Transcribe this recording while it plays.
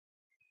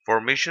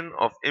Formation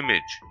of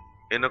image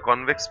in a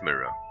convex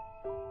mirror.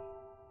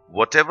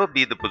 Whatever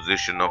be the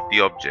position of the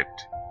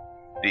object,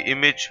 the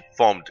image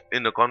formed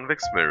in a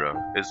convex mirror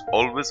is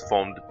always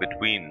formed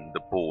between the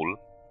pole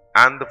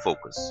and the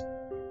focus,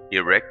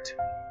 erect,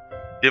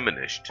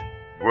 diminished,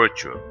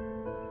 virtual.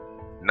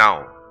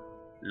 Now,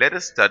 let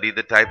us study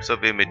the types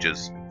of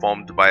images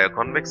formed by a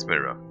convex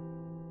mirror.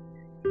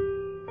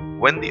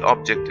 When the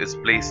object is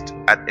placed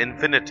at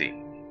infinity,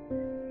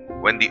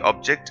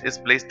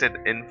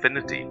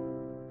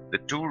 the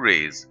two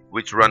rays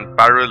which run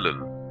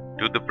parallel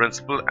to the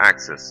principal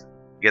axis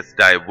gets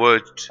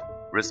diverged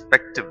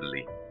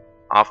respectively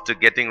after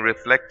getting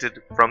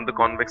reflected from the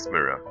convex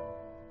mirror.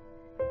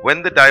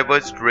 When the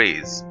diverged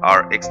rays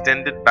are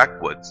extended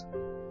backwards,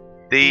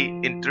 they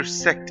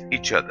intersect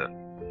each other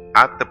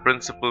at the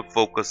principal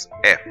focus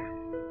F.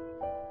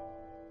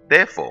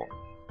 Therefore,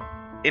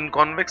 in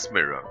convex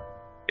mirror,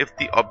 if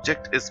the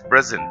object is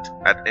present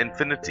at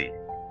infinity,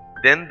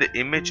 then the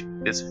image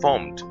is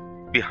formed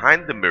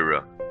behind the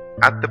mirror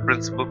at the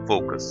principal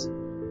focus,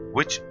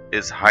 which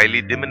is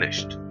highly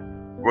diminished,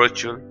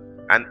 virtual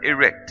and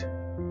erect.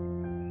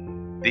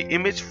 The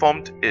image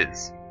formed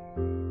is,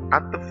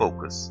 at the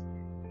focus,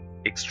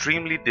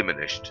 extremely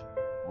diminished,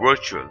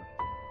 virtual,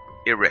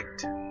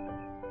 erect.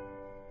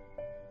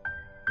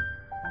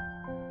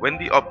 When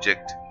the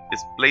object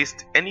is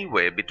placed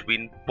anywhere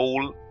between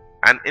pole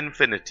and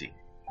infinity,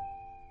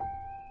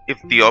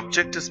 if the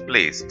object is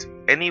placed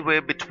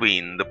anywhere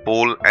between the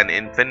pole and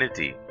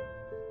infinity,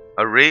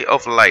 a ray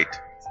of light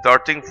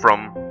starting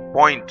from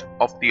point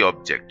of the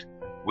object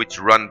which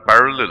run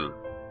parallel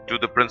to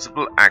the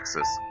principal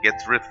axis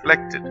gets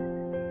reflected.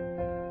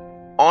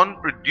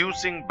 On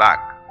producing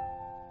back,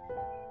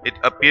 it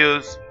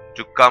appears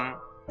to come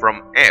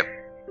from F.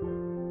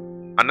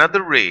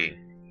 Another ray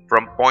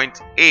from point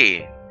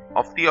A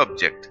of the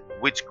object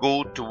which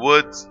go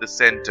towards the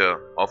center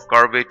of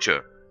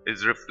curvature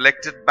is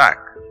reflected back.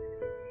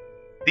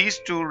 These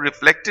two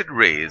reflected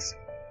rays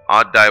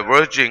are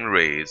diverging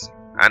rays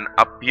and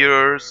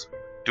appears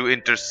to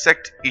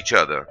intersect each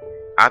other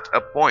at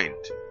a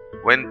point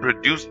when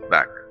produced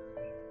back.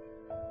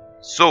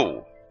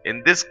 So,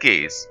 in this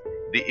case,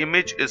 the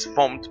image is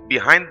formed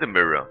behind the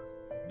mirror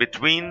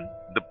between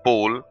the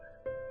pole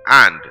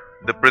and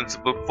the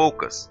principal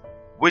focus,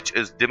 which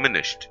is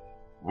diminished,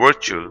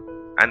 virtual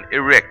and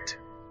erect.